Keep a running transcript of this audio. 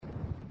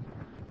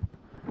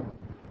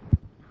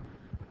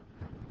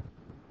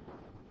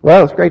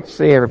Well, it's great to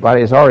see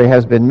everybody. As already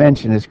has been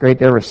mentioned, it's great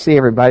to ever see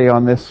everybody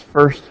on this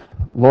first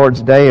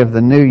Lord's Day of the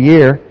new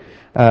year.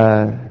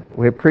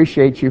 We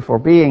appreciate you for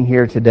being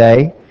here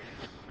today.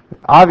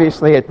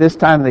 Obviously, at this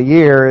time of the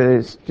year,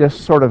 it's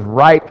just sort of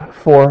ripe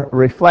for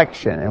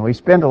reflection. And we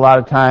spend a lot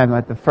of time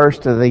at the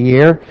first of the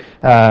year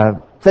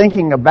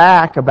thinking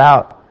back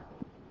about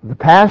the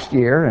past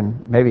year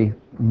and maybe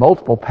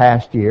multiple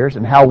past years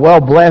and how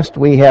well blessed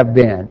we have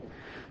been.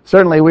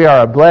 Certainly, we are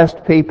a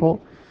blessed people.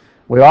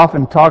 We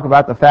often talk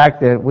about the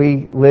fact that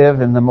we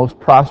live in the most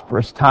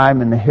prosperous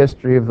time in the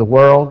history of the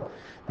world.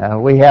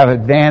 We have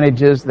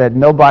advantages that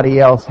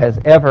nobody else has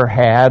ever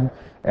had,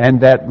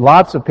 and that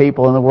lots of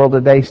people in the world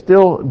today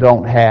still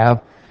don't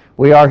have.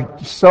 We are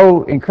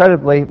so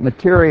incredibly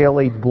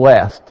materially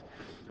blessed.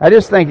 I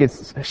just think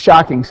it's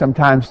shocking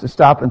sometimes to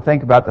stop and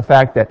think about the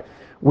fact that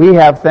we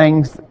have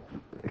things,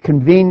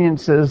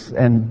 conveniences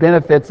and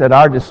benefits at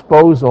our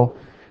disposal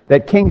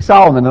that King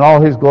Solomon in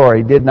all his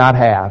glory did not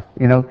have.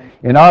 You know,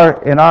 in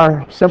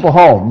our simple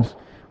homes,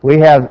 we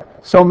have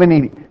so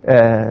many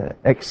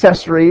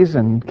accessories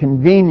and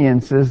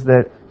conveniences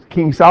that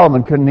King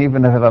Solomon couldn't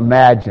even have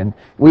imagined.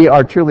 We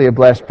are truly a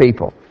blessed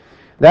people.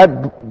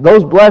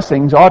 Those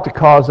blessings ought to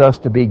cause us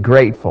to be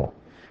grateful.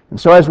 And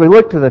so as we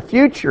look to the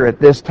future at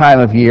this time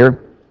of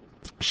year,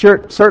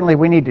 certainly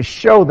we need to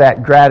show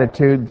that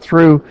gratitude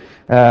through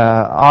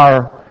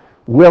our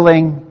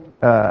willing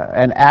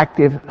and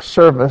active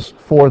service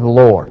for the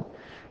Lord.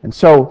 And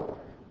so,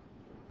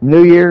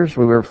 New Year's,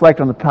 we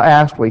reflect on the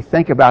past, we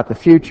think about the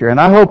future,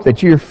 and I hope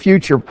that your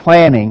future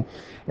planning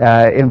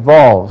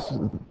involves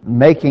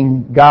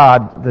making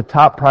God the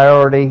top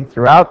priority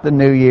throughout the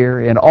new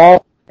year in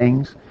all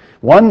things.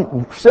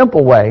 One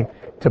simple way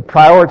to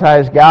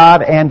prioritize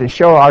God and to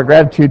show our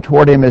gratitude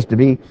toward Him is to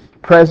be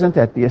present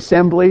at the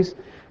assemblies,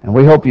 and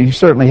we hope you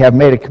certainly have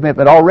made a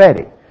commitment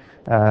already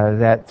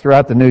that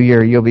throughout the new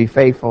year you'll be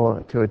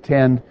faithful to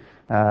attend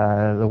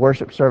the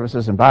worship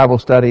services and Bible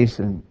studies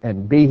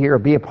and be here,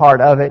 be a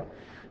part of it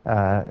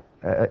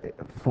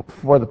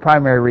for the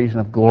primary reason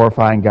of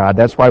glorifying God.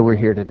 That's why we're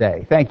here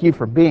today. Thank you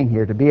for being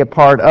here to be a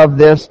part of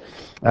this.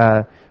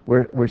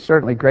 We're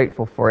certainly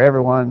grateful for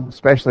everyone,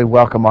 especially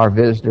welcome our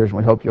visitors, and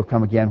we hope you'll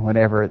come again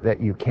whenever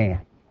that you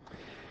can.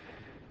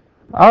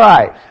 All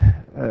right.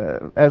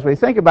 As we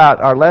think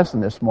about our lesson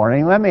this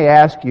morning, let me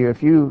ask you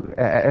if you,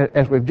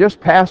 as we've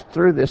just passed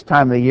through this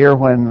time of the year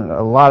when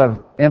a lot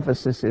of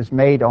emphasis is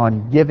made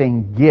on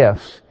giving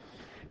gifts,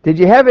 did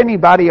you have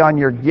anybody on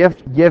your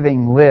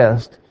gift-giving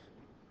list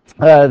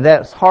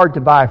that's hard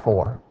to buy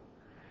for?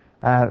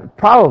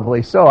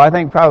 Probably so. I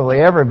think probably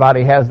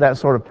everybody has that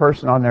sort of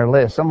person on their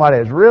list. Somebody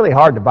that's really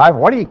hard to buy for.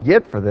 What do you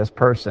get for this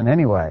person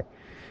anyway?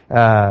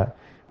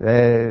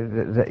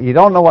 You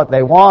don't know what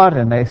they want,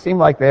 and they seem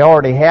like they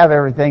already have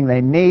everything they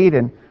need.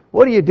 And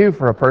what do you do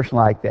for a person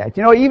like that?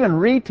 You know, even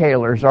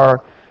retailers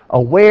are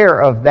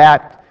aware of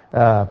that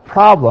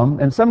problem,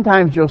 and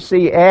sometimes you'll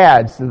see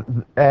ads,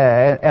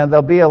 and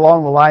they'll be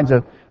along the lines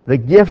of the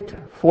gift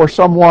for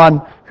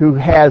someone who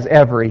has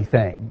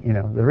everything. You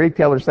know, the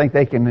retailers think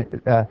they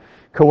can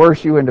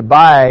coerce you into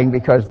buying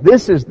because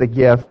this is the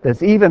gift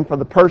that's even for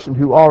the person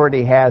who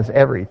already has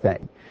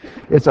everything.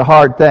 It's a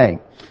hard thing.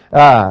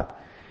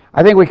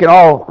 I think we can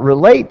all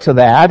relate to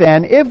that,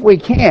 and if we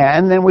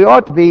can, then we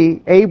ought to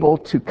be able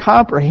to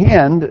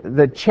comprehend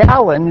the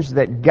challenge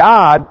that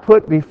God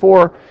put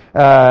before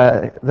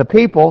the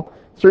people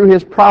through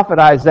His prophet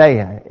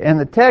Isaiah. In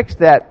the text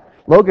that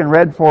Logan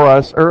read for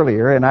us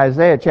earlier, in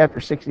Isaiah chapter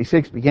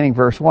 66, beginning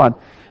verse 1,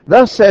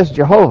 "Thus says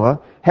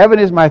Jehovah, Heaven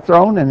is my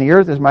throne, and the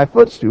earth is my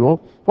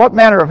footstool. What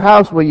manner of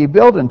house will ye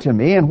build unto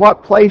me, and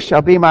what place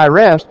shall be my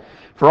rest?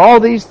 For all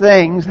these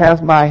things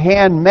hath my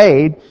hand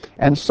made,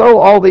 and so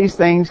all these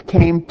things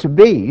came to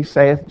be,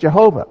 saith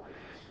Jehovah."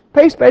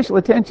 Pay special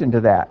attention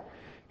to that.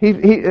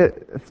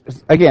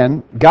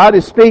 Again, God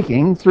is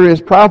speaking through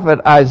His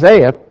prophet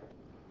Isaiah,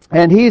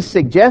 and He's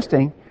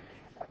suggesting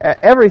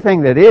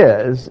everything that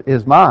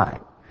is mine.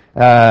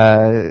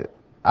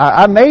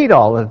 I made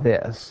all of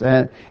this.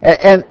 And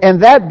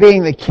that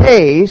being the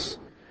case,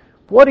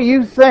 what do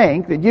you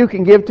think that you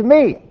can give to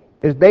me?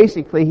 Is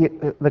basically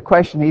the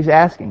question he's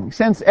asking.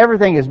 Since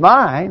everything is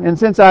mine, and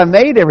since I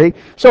made everything,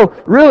 so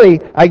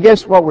really, I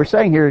guess what we're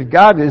saying here is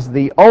God is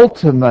the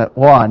ultimate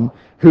one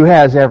who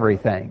has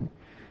everything.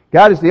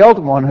 God is the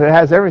ultimate one who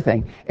has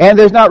everything. And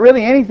there's not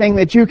really anything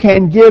that you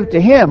can give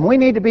to Him. We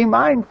need to be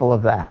mindful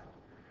of that.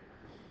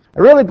 I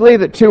really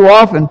believe that too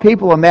often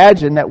people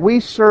imagine that we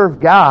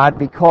serve God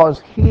because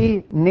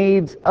He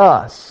needs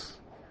us.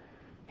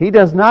 He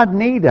does not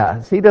need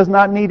us. He does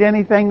not need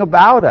anything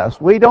about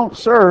us. We don't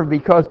serve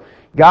because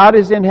God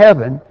is in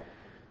heaven,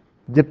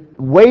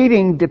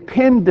 waiting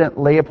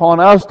dependently upon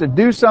us to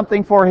do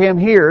something for Him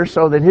here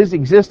so that His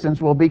existence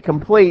will be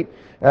complete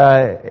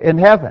in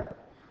heaven.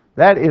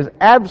 That is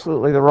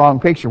absolutely the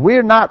wrong picture. We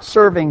are not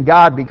serving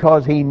God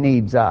because He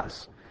needs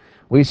us.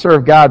 We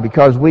serve God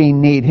because we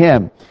need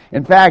Him.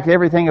 In fact,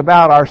 everything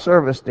about our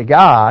service to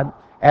God,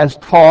 as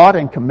taught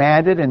and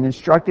commanded and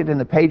instructed in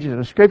the pages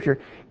of Scripture,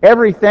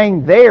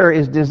 everything there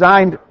is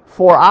designed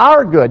for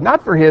our good,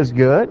 not for His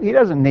good. He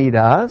doesn't need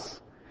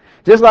us.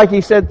 Just like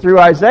He said through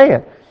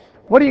Isaiah,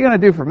 what are you going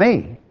to do for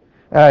me?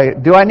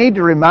 Do I need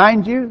to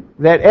remind you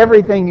that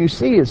everything you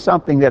see is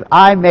something that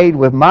I made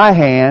with my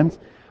hands?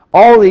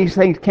 All these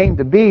things came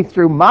to be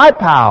through my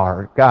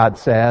power, God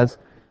says.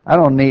 I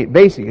don't need,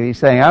 basically He's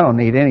saying, I don't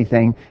need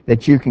anything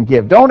that you can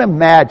give. Don't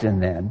imagine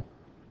then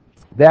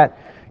that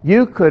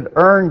you could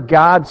earn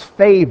God's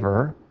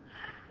favor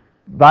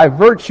by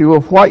virtue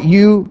of what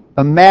you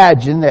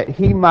imagine that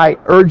He might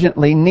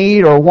urgently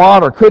need or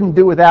want or couldn't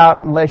do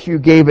without unless you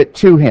gave it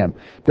to Him.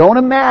 Don't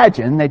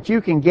imagine that you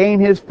can gain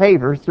His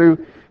favor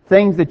through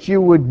things that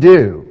you would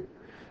do.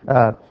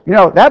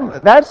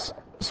 That's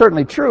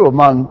certainly true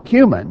among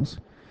humans.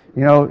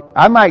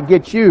 I might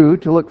get you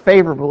to look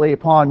favorably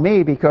upon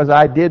me because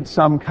I did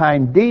some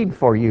kind deed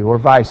for you, or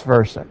vice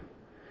versa.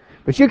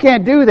 But you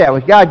can't do that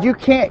with God. You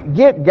can't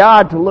get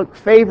God to look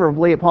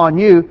favorably upon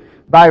you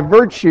by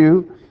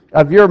virtue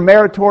of your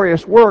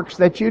meritorious works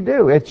that you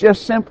do. It's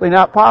just simply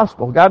not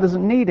possible. God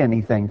doesn't need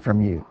anything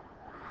from you.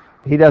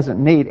 He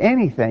doesn't need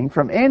anything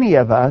from any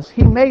of us.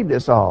 He made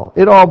this all.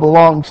 It all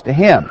belongs to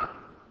Him.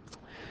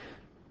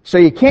 So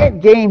you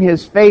can't gain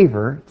His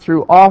favor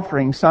through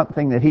offering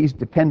something that He's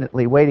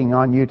dependently waiting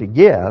on you to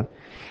give.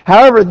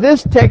 However,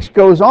 this text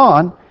goes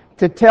on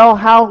to tell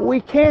how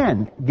we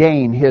can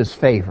gain His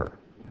favor.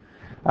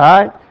 All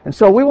right? And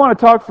so we want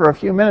to talk for a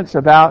few minutes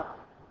about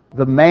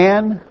the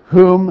man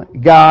whom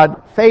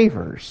God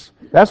favors.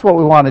 That's what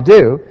we want to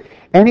do.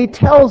 And He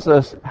tells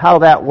us how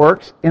that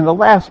works in the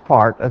last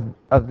part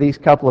of these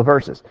couple of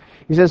verses.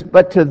 He says,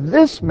 "But to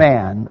this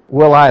man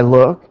will I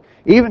look,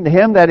 even to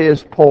him that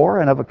is poor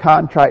and of a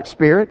contrite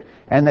spirit,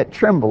 and that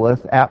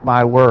trembleth at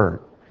my word."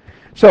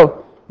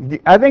 So,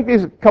 I think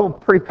these are a couple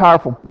of pretty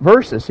powerful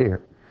verses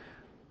here.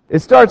 It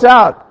starts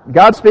out,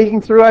 God speaking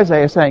through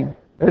Isaiah saying,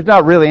 there's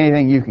not really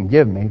anything you can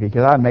give me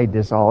because I made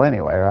this all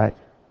anyway, right?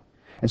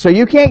 And so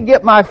you can't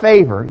get my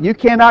favor. You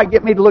cannot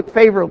get me to look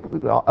favorably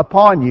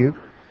upon you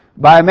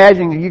by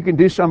imagining that you can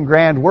do some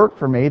grand work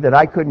for me that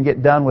I couldn't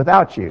get done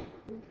without you.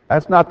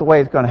 That's not the way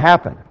it's going to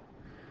happen.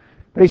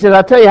 But He said,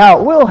 I'll tell you how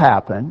it will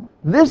happen.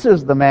 This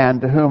is the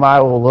man to whom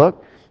I will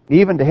look,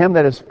 even to him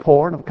that is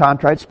poor and of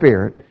contrite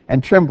spirit,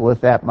 and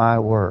trembleth at my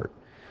word.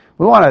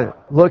 We want to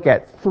look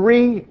at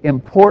 3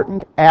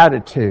 important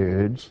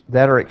attitudes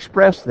that are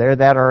expressed there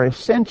that are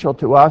essential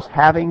to us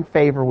having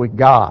favor with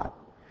God.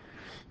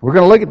 We're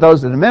going to look at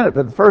those in a minute,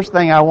 but the first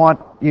thing I want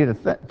you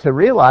to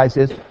realize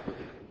is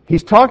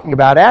He's talking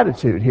about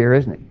attitude here,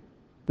 isn't He?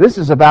 This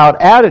is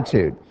about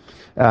attitude.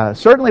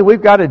 Certainly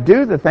we've got to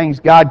do the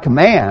things God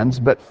commands,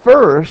 but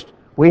first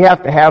we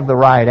have to have the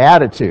right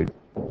attitude.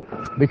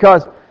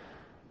 Because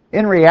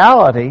in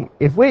reality,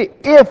 if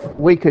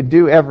we could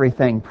do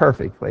everything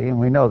perfectly, and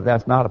we know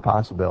that's not a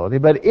possibility,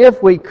 but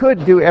if we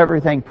could do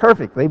everything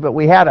perfectly, but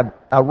we had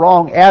a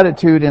wrong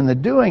attitude in the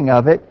doing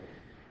of it,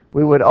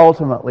 we would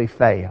ultimately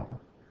fail.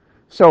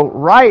 So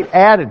right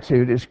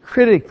attitude is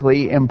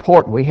critically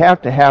important. We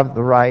have to have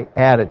the right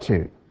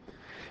attitude.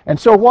 And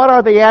so what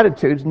are the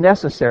attitudes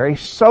necessary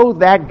so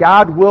that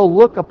God will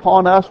look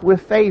upon us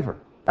with favor?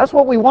 That's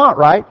what we want,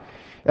 right?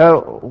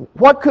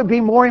 What could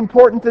be more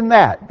important than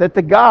that? That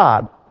the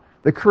God,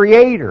 the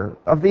Creator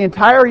of the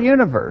entire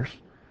universe,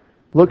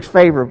 looks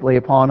favorably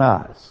upon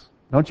us.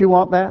 Don't you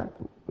want that?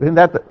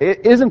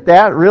 Isn't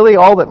that really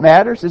all that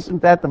matters?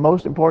 Isn't that the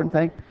most important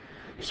thing?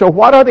 So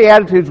what are the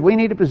attitudes we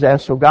need to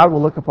possess so God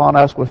will look upon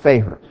us with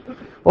favor?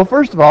 Well,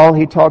 first of all,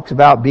 He talks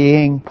about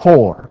being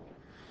poor.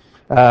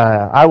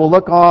 I will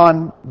look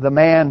on the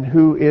man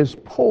who is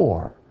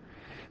poor.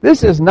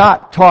 This is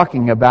not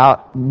talking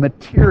about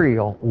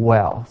material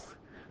wealth.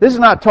 This is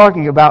not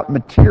talking about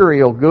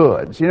material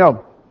goods.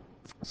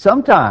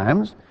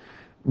 Sometimes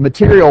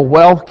material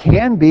wealth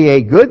can be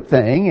a good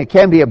thing. It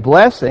can be a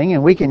blessing,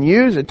 and we can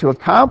use it to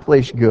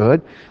accomplish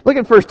good. Look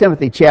at 1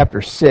 Timothy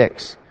chapter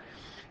 6.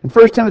 In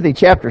 1 Timothy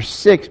chapter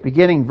 6,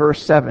 beginning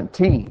verse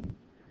 17.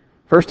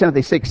 1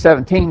 Timothy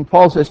 6:17,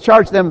 Paul says,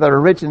 "Charge them that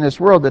are rich in this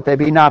world that they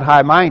be not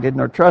high-minded,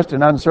 nor trust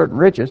in uncertain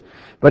riches,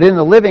 but in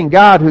the living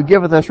God who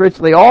giveth us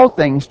richly all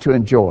things to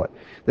enjoy.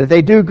 That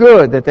they do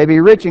good, that they be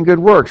rich in good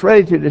works,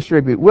 ready to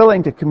distribute,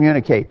 willing to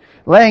communicate,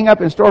 laying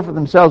up in store for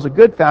themselves a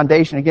good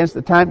foundation against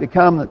the time to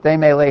come, that they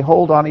may lay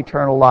hold on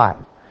eternal life."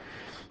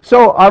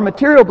 So our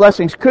material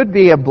blessings could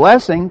be a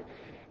blessing,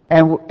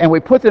 and we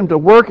put them to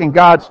work in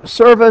God's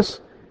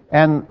service,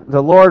 and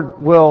the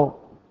Lord will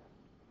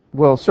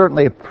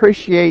certainly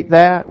appreciate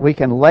that. We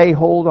can lay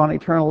hold on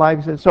eternal life.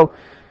 He said. So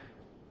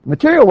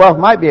material wealth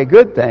might be a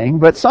good thing,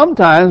 but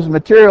sometimes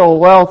material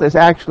wealth is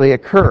actually a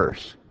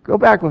curse. Go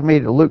back with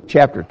me to Luke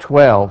chapter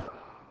 12.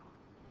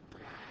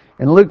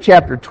 In Luke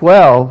chapter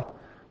 12,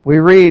 we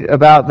read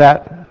about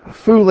that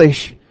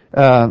foolish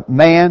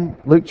man.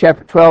 Luke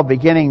chapter 12,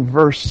 beginning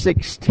verse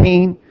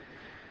 16.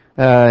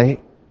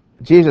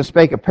 Jesus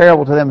spake a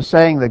parable to them,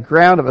 saying, "The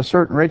ground of a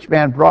certain rich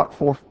man brought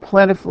forth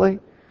plentifully.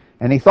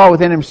 And he thought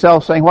within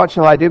himself, saying, What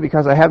shall I do,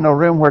 because I have no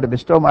room where to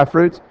bestow my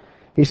fruits?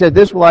 He said,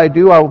 "This will I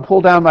do, I will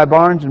pull down my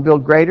barns and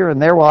build greater,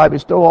 and there will I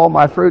bestow all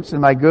my fruits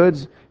and my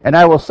goods. And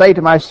I will say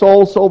to my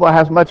soul, Soul, thou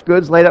hast much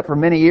goods laid up for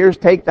many years,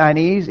 take thine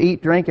ease,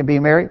 eat, drink, and be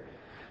merry.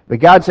 But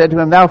God said to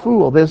him, Thou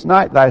fool, this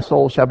night thy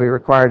soul shall be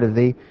required of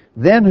thee.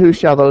 Then whose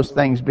shall those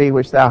things be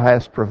which thou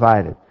hast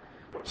provided?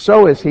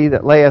 So is he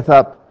that layeth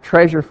up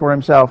treasure for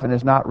himself and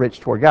is not rich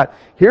toward God."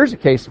 Here's a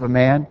case of a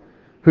man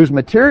whose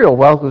material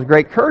wealth was a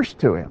great curse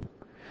to him.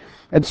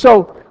 And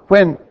so,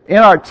 when in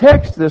our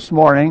text this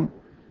morning,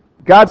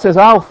 God says,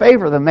 "I'll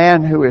favor the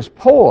man who is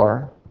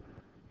poor,"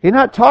 He's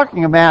not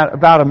talking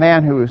about a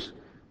man who is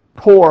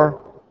poor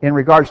in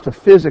regards to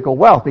physical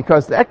wealth,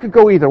 because that could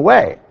go either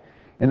way.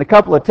 In the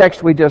couple of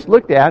texts we just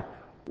looked at,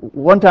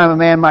 one time a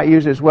man might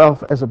use his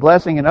wealth as a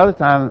blessing, another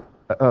time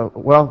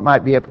wealth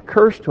might be a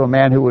curse to a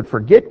man who would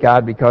forget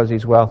God because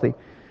he's wealthy.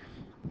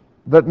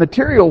 But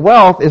material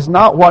wealth is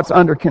not what's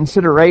under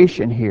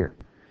consideration here.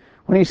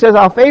 When he says,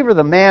 "I'll favor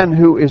the man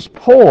who is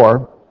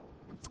poor,"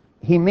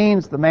 he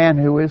means the man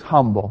who is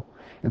humble.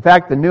 In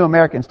fact, the New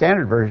American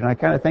Standard Version, I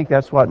kind of think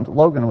that's what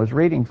Logan was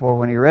reading for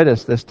when he read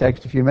us this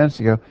text a few minutes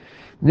ago.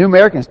 The New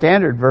American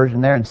Standard Version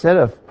there, instead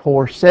of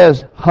poor,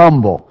 says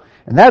humble.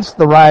 And that's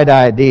the right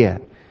idea.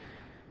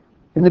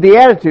 In the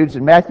Beatitudes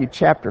in Matthew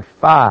chapter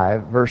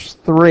 5, verse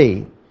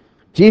 3,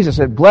 Jesus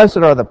said, "Blessed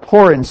are the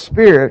poor in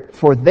spirit,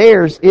 for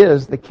theirs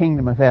is the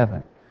kingdom of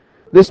heaven."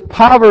 This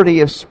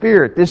poverty of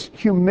spirit, this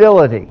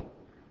humility,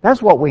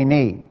 that's what we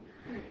need.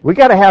 We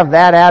got to have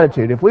that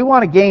attitude. If we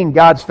want to gain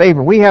God's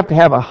favor, we have to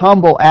have a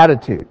humble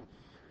attitude.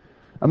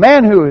 A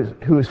man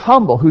who is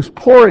humble, who's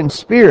poor in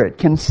spirit,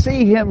 can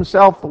see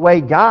himself the way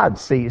God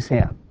sees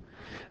him.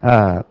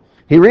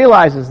 He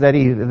realizes that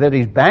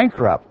he's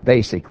bankrupt,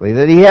 basically,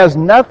 that he has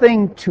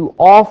nothing to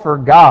offer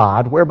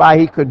God whereby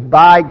he could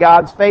buy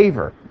God's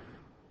favor.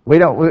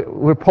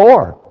 We're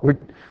poor.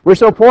 We're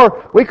so poor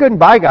we couldn't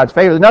buy God's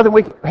favor. There's nothing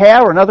we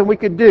have or nothing we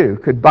could do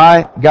could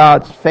buy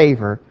God's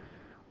favor.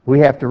 We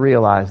have to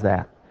realize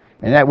that.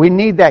 And that we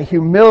need that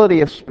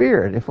humility of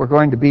spirit if we're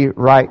going to be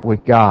right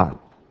with God.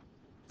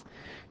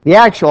 The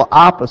actual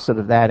opposite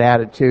of that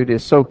attitude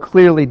is so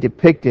clearly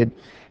depicted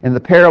in the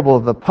parable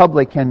of the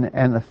publican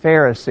and the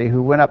Pharisee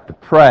who went up to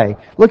pray.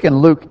 Look in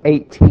Luke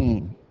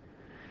 18.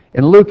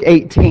 In Luke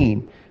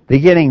 18,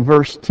 beginning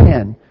verse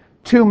 10,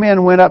 2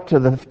 men went up to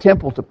the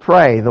temple to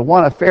pray, the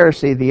one a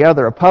Pharisee, the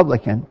other a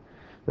publican.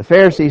 The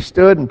Pharisee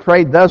stood and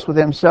prayed thus with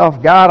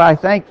himself, "God, I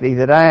thank thee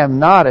that I am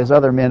not as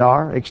other men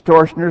are,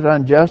 extortioners,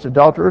 unjust,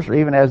 adulterers, or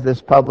even as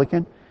this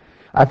publican.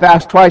 I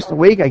fast twice a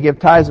week, I give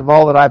tithes of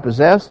all that I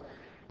possess."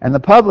 And the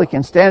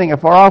publican, standing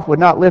afar off, would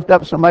not lift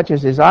up so much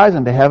as his eyes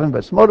unto heaven,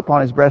 but smote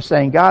upon his breast,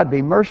 saying, "God,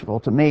 be merciful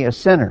to me, a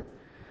sinner."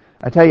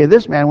 I tell you,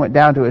 this man went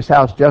down to his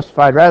house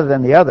justified rather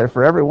than the other,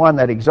 for every one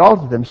that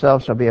exalteth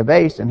himself shall be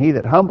abased, and he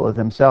that humbleth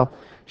himself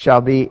shall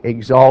be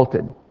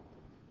exalted.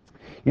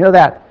 You know,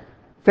 that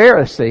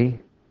Pharisee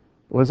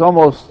was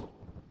almost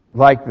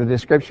like the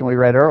description we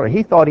read earlier.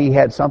 He thought he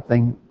had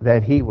something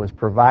that he was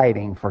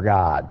providing for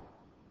God,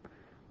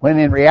 when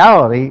in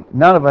reality,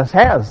 none of us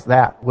has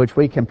that which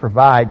we can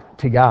provide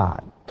to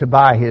God to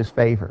buy His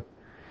favor.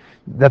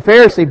 The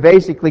Pharisee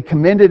basically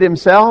commended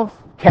himself,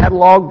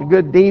 cataloged the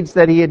good deeds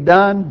that he had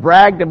done,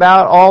 bragged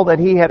about all that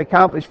he had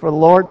accomplished for the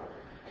Lord.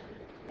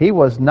 He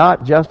was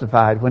not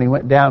justified when he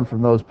went down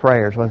from those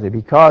prayers, was he?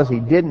 Because he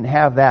didn't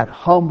have that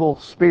humble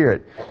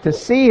spirit to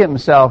see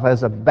himself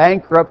as a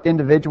bankrupt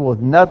individual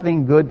with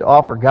nothing good to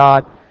offer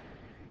God.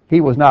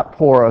 He was not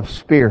poor of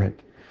spirit.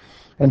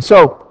 And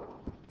so,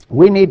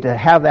 we need to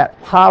have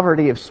that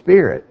poverty of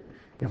spirit.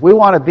 If we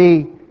want to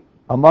be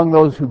among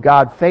those who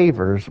God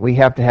favors, we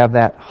have to have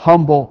that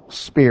humble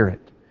spirit.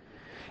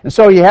 And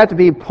so you have to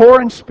be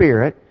poor in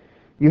spirit.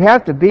 You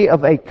have to be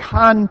of a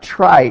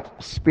contrite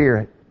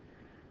spirit.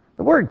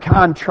 The word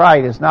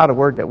contrite is not a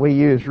word that we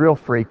use real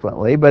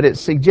frequently, but it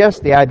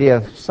suggests the idea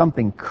of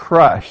something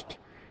crushed.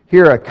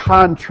 Here, a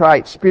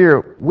contrite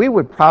spirit, we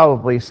would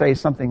probably say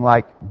something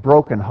like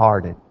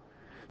brokenhearted.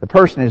 The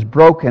person is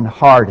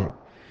brokenhearted.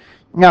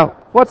 Now,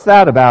 what's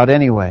that about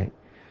anyway?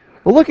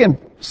 Well, look in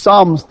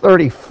Psalms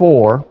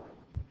 34.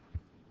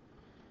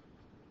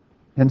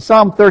 In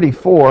Psalm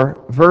 34,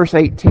 verse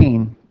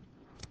 18,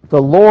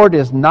 "The Lord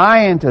is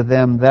nigh unto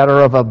them that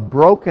are of a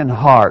broken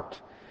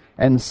heart,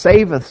 and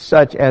saveth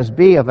such as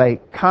be of a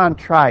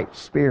contrite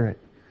spirit."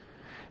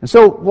 And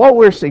so what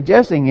we're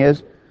suggesting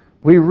is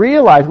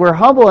we're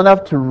humble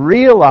enough to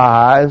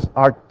realize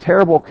our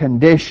terrible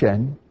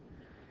condition,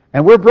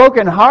 and we're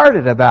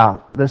brokenhearted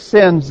about the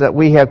sins that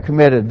we have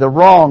committed, the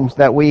wrongs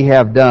that we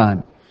have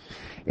done.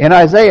 In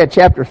Isaiah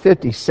chapter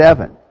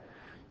 57,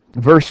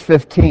 verse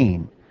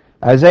 15,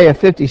 Isaiah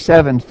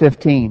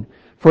 57:15,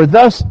 "For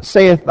thus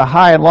saith the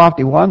high and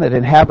lofty one that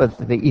inhabiteth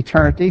the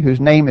eternity, whose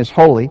name is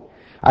holy,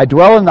 I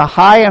dwell in the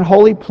high and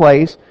holy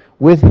place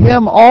with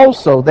him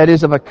also that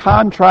is of a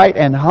contrite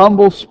and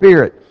humble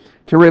spirit,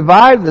 to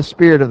revive the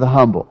spirit of the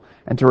humble,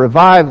 and to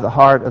revive the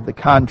heart of the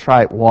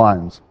contrite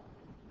ones."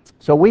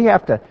 So we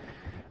have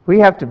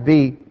to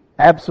be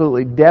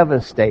absolutely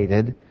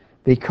devastated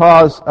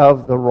because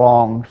of the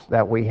wrongs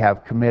that we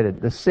have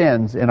committed, the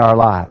sins in our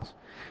lives.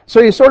 So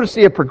you sort of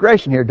see a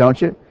progression here,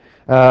 don't you,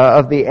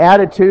 of the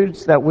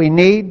attitudes that we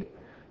need.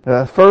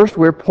 First,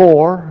 we're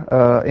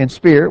poor in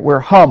spirit. We're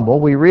humble.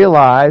 We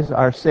realize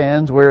our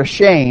sins. We're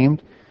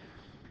ashamed.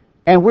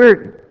 And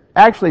we're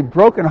actually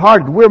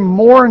brokenhearted. We're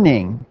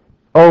mourning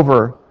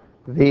over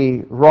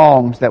the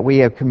wrongs that we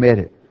have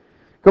committed.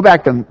 Go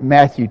back to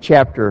Matthew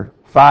chapter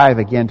 5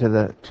 again to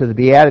the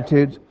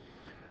Beatitudes.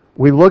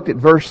 We looked at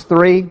verse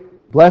 3.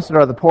 Blessed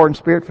are the poor in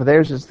spirit, for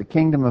theirs is the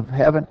kingdom of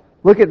heaven.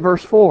 Look at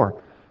verse 4.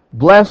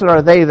 Blessed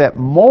are they that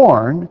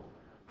mourn,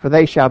 for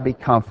they shall be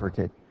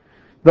comforted.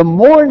 The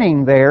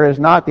mourning there is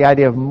not the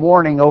idea of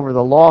mourning over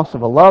the loss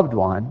of a loved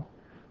one.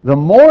 The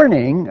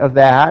mourning of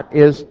that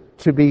is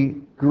to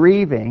be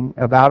grieving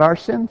about our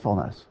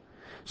sinfulness.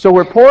 So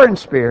we're poor in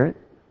spirit,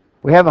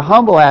 we have a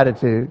humble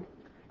attitude,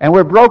 and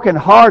we're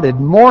brokenhearted,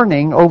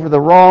 mourning over the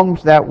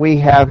wrongs that we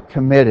have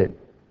committed.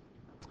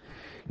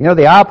 You know,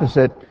 the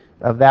opposite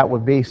of that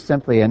would be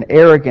simply an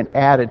arrogant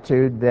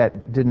attitude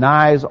that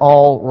denies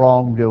all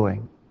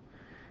wrongdoing.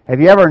 Have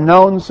you ever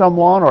known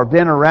someone or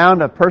been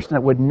around a person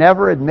that would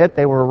never admit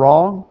they were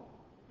wrong?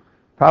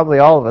 Probably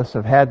all of us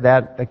have had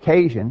that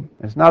occasion.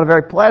 It's not a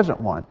very pleasant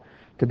one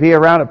to be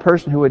around a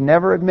person who would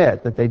never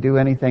admit that they do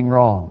anything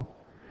wrong.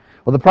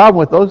 Well, the problem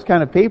with those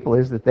kind of people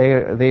is that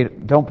they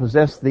don't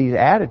possess these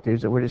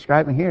attitudes that we're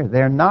describing here.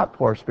 They're not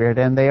poor spirit,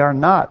 and they are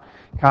not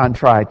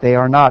contrite. They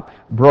are not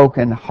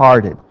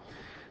broken-hearted.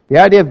 The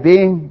idea of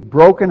being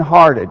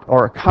broken-hearted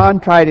or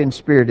contrite in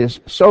spirit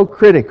is so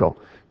critical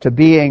to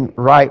being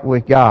right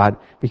with God,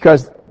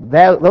 because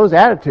those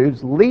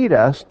attitudes lead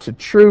us to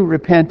true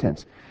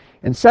repentance.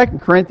 In 2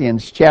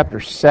 Corinthians chapter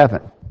 7,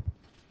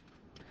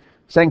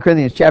 2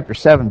 Corinthians chapter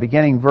 7,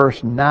 beginning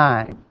verse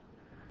 9,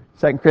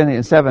 2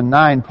 Corinthians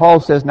 7:9,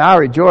 Paul says, Now I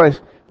rejoice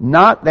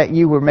not that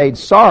you were made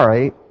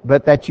sorry,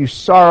 but that you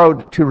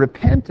sorrowed to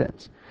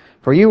repentance.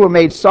 For you were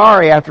made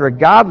sorry after a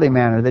godly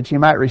manner, that you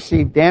might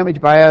receive damage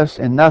by us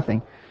in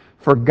nothing.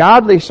 For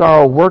godly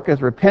sorrow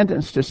worketh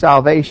repentance to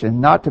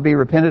salvation, not to be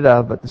repented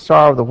of, but the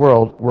sorrow of the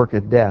world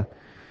worketh death.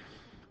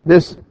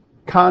 This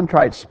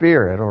contrite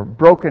spirit or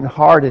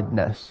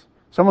brokenheartedness,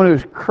 someone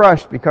who's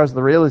crushed because of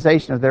the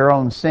realization of their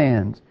own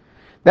sins,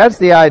 that's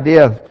the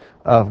idea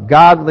of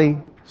godly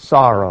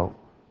sorrow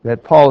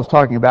that Paul is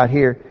talking about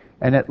here,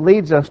 and it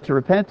leads us to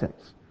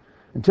repentance.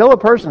 Until a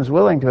person is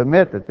willing to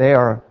admit that they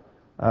are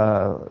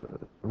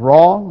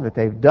wrong, that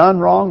they've done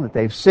wrong, that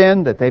they've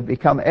sinned, that they've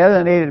become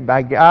alienated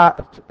by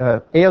God,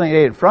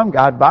 alienated from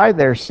God by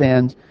their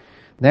sins,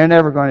 they're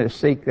never going to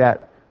seek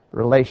that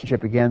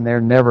relationship again.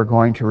 They're never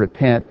going to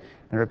repent.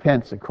 And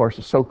repentance, of course,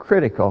 is so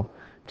critical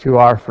to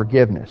our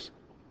forgiveness.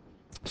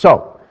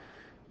 So,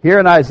 here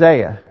in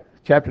Isaiah,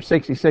 chapter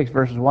 66,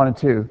 verses 1 and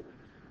 2,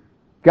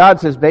 God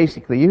says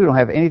basically, you don't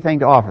have anything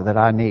to offer that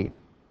I need.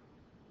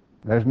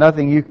 There's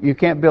nothing, you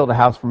can't build a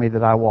house for me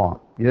that I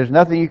want. There's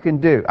nothing you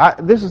can do.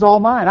 This is all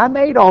mine. I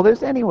made all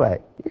this anyway.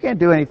 You can't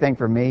do anything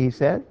for me, he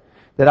said,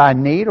 that I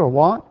need or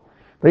want.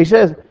 But he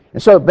says,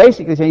 and so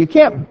basically saying,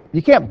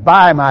 you can't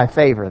buy my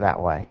favor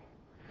that way.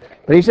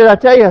 But he said, I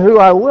tell you who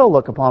I will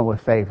look upon with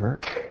favor,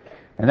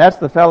 and that's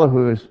the fellow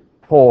who is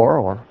poor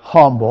or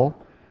humble,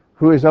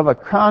 who is of a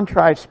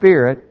contrite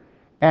spirit,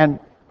 and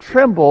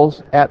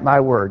trembles at my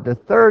word. The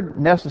third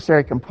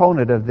necessary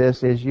component of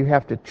this is you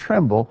have to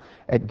tremble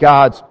at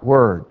God's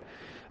word.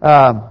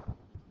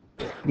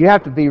 You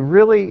have to be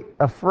really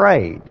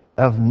afraid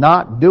of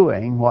not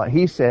doing what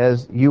he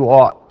says you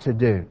ought to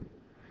do.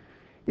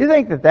 You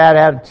think that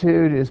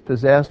attitude is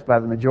possessed by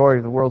the majority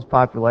of the world's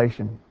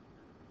population?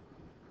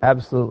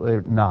 Absolutely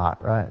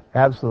not, right?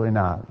 Absolutely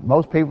not.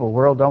 Most people in the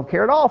world don't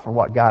care at all for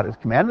what God has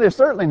commanded. They're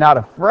certainly not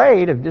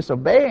afraid of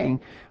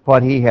disobeying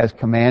what he has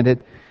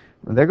commanded.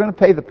 They're going to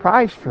pay the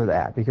price for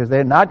that because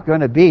they're not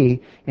going to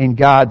be in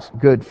God's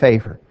good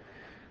favor.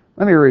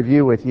 Let me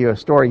review with you a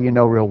story you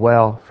know real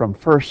well from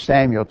 1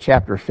 Samuel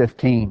chapter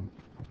 15.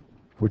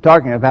 We're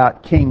talking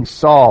about King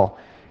Saul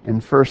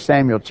in 1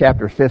 Samuel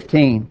chapter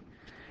 15.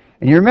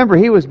 And you remember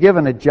he was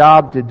given a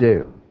job to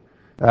do.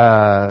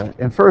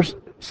 In 1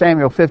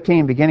 Samuel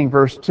 15, beginning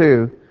verse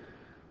 2,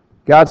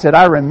 God said,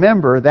 I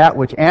remember that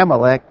which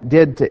Amalek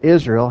did to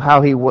Israel,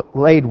 how he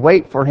laid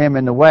wait for him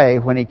in the way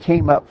when he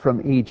came up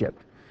from Egypt.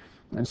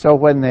 And so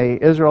when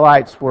the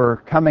Israelites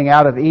were coming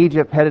out of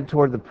Egypt, headed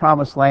toward the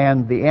Promised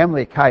Land, the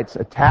Amalekites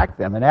attacked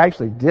them, and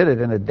actually did it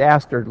in a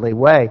dastardly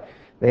way.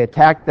 They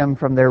attacked them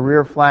from their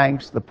rear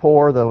flanks, the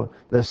poor,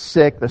 the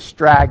sick, the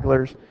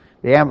stragglers.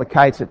 The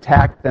Amalekites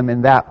attacked them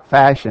in that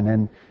fashion,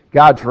 and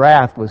God's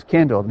wrath was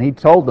kindled. And he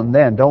told them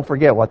then, don't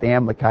forget what the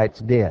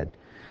Amalekites did.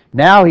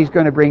 Now he's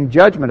going to bring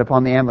judgment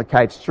upon the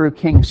Amalekites through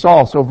King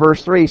Saul. So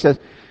verse 3 says,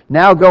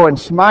 Now go and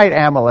smite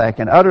Amalek,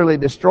 and utterly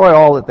destroy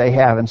all that they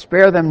have, and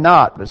spare them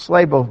not, but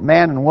slay both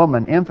man and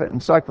woman, infant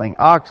and suckling,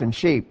 ox and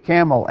sheep,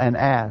 camel and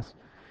ass.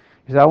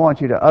 He said, I want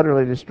you to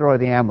utterly destroy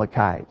the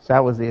Amalekites.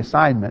 That was the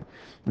assignment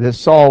that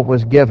Saul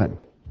was given.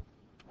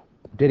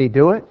 Did he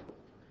do it?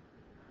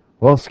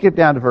 Well, skip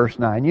down to verse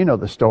 9. You know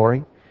the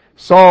story.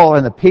 Saul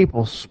and the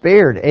people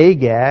spared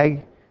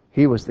Agag,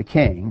 he was the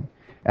king,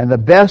 and the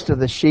best of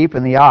the sheep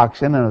and the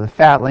oxen and of the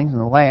fatlings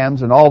and the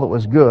lambs and all that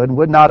was good, and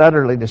would not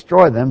utterly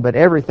destroy them, but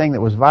everything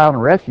that was vile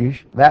and refuse,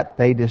 that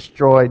they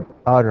destroyed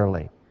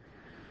utterly.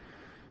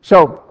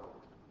 So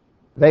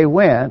they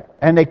went,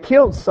 and they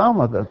killed some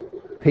of the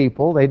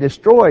people. They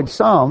destroyed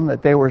some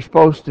that they were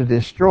supposed to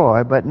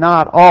destroy, but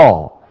not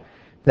all.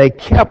 They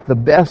kept the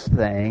best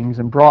things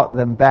and brought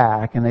them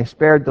back, and they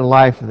spared the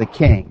life of the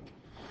king.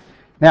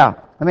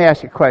 Now, let me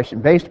ask you a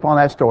question. Based upon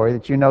that story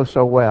that you know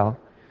so well,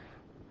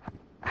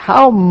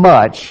 how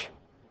much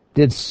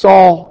did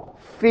Saul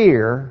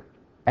fear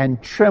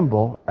and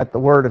tremble at the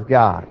Word of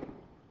God?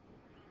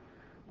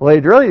 Well,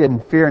 he really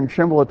didn't fear and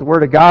tremble at the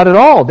Word of God at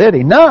all, did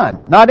he?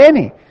 None. Not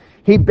any.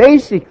 He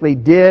basically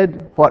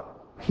did what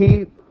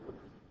he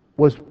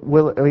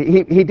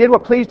did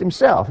what pleased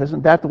himself.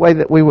 Isn't that the way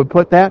that we would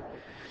put that?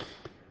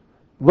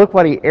 Look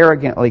what he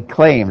arrogantly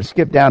claimed.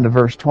 Skip down to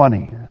verse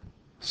 20.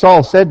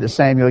 Saul said to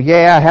Samuel,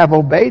 Yea, I have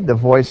obeyed the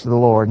voice of the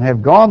Lord, and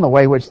have gone the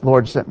way which the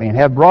Lord sent me, and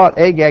have brought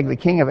Agag the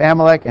king of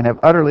Amalek, and have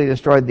utterly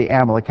destroyed the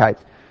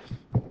Amalekites.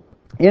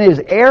 In his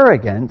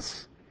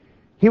arrogance,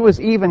 he was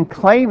even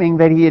claiming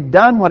that he had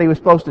done what he was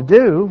supposed to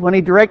do when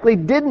he directly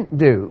didn't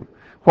do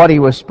what he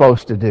was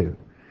supposed to do.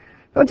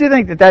 Don't you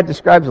think that that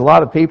describes a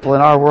lot of people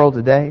in our world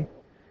today?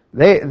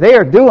 They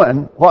are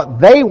doing what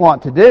they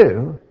want to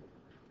do,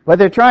 but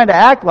they're trying to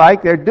act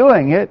like they're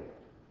doing it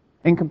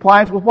in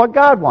compliance with what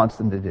God wants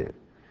them to do.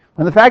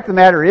 When the fact of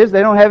the matter is,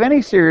 they don't have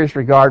any serious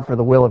regard for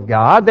the will of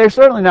God. They're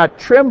certainly not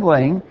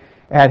trembling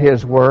at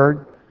His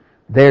Word.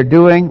 They're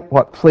doing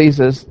what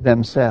pleases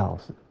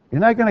themselves.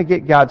 You're not going to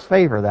get God's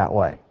favor that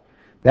way.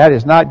 That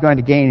is not going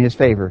to gain His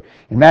favor.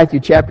 In Matthew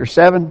chapter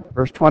 7,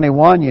 verse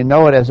 21, you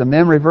know it as a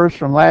memory verse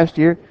from last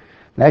year.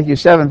 Matthew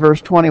 7,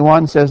 verse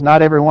 21 says,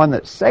 Not everyone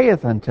that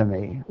saith unto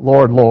me,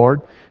 Lord,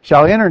 Lord,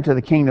 shall enter into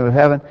the kingdom of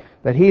heaven,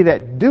 but he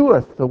that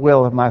doeth the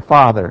will of my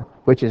Father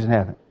which is in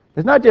heaven.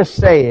 It's not just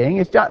saying,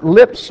 it's not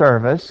lip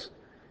service.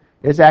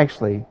 It's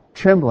actually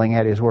trembling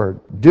at His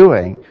Word,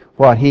 doing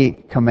what He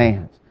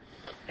commands.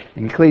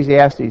 In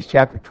Ecclesiastes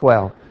chapter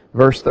 12,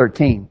 verse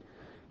 13,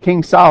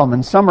 King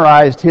Solomon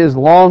summarized his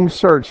long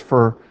search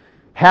for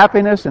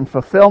happiness and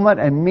fulfillment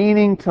and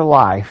meaning to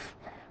life.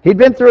 He'd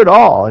been through it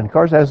all, and of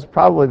course, as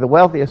probably the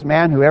wealthiest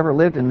man who ever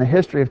lived in the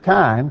history of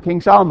time, King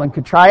Solomon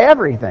could try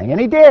everything, and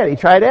he did. He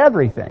tried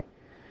everything.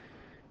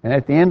 And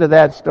at the end of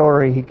that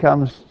story, he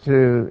comes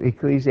to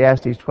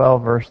Ecclesiastes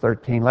 12, verse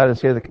 13. Let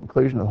us hear the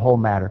conclusion of the whole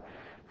matter.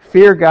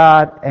 Fear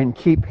God and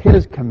keep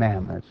His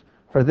commandments,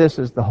 for this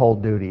is the whole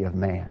duty of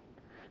man.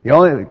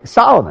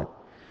 Solomon,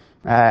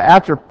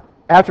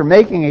 after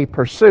making a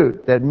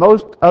pursuit that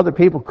most other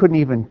people couldn't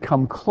even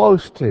come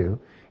close to,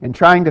 in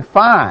trying to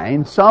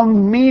find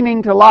some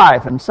meaning to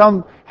life and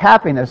some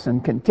happiness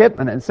and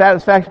contentment and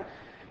satisfaction,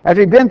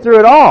 after he'd been through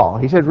it all,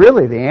 he said,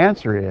 really, the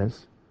answer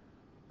is,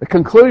 the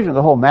conclusion of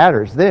the whole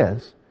matter is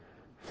this: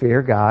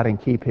 fear God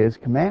and keep His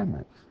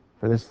commandments,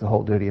 for this is the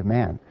whole duty of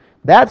man.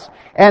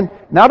 And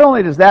not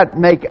only does that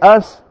make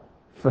us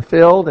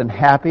fulfilled and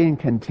happy and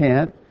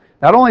content,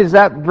 not only does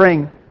that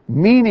bring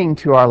meaning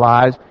to our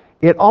lives,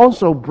 it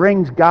also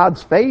brings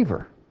God's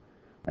favor.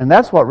 And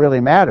that's what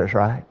really matters,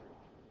 right?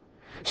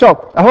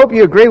 So, I hope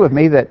you agree with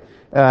me that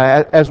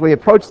as we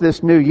approach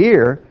this new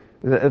year,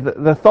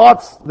 the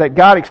thoughts that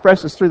God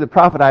expresses through the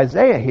prophet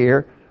Isaiah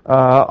here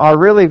are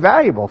really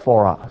valuable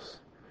for us.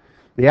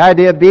 The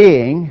idea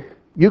being,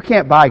 you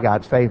can't buy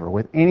God's favor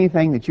with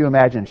anything that you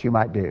imagine that you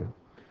might do,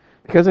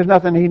 because there's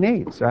nothing He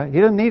needs, right? He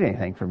doesn't need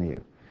anything from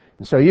you.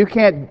 And so you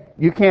can't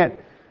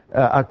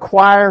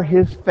acquire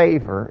His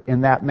favor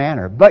in that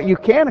manner. But you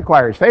can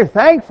acquire His favor.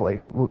 Thankfully,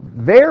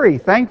 very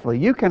thankfully,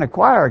 you can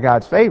acquire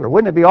God's favor.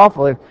 Wouldn't it be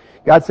awful if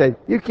God said,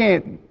 you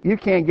can't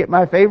get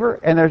my favor,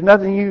 and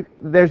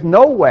there's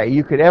no way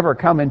you could ever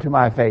come into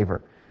my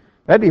favor?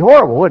 That'd be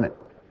horrible, wouldn't it?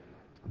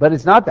 But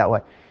it's not that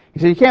way. He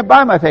said, you can't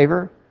buy my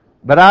favor,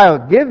 but I'll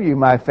give you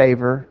my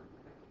favor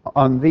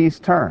on these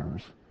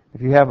terms.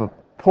 If you have a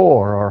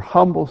poor or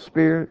humble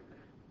spirit,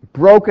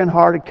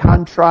 broken-hearted,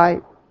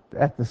 contrite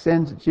at the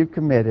sins that you've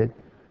committed,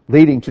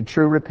 leading to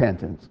true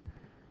repentance,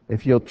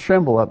 if you'll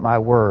tremble at my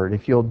word,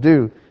 if you'll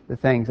do the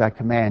things I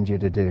command you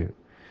to do.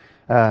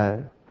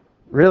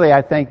 Really,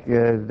 I think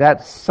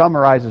that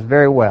summarizes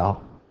very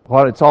well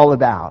what it's all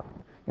about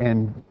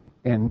in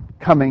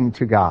coming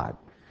to God.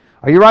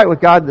 Are you right with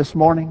God this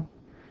morning?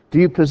 Do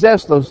you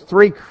possess those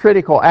three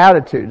critical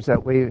attitudes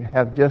that we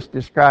have just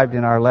described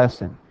in our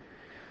lesson?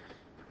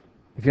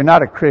 If you're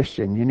not a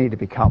Christian, you need to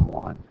become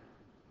one.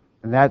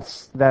 And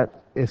that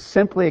is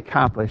simply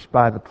accomplished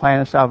by the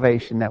plan of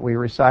salvation that we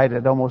recite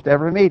at almost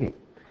every meeting.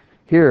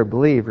 Hear,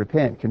 believe,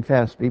 repent,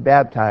 confess, be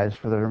baptized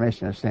for the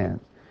remission of sins.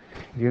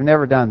 If you've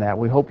never done that,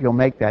 we hope you'll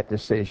make that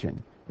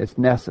decision. It's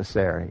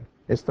necessary.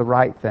 It's the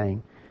right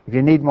thing. If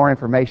you need more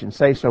information,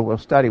 say so. We'll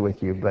study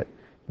with you. But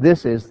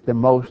this is the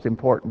most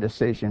important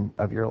decision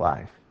of your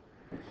life.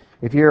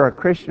 If you're a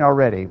Christian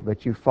already,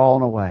 but you've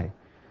fallen away,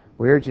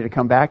 we urge you to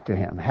come back to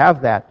Him.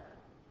 Have that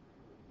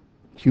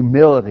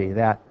humility,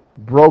 that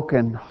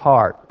broken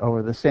heart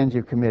over the sins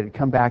you've committed.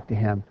 Come back to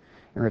Him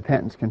in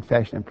repentance,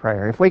 confession, and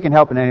prayer. If we can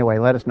help in any way,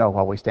 let us know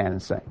while we stand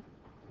and sing.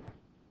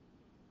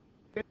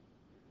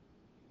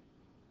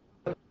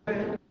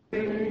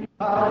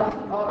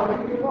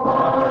 Are you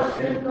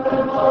washed in the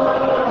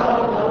blood?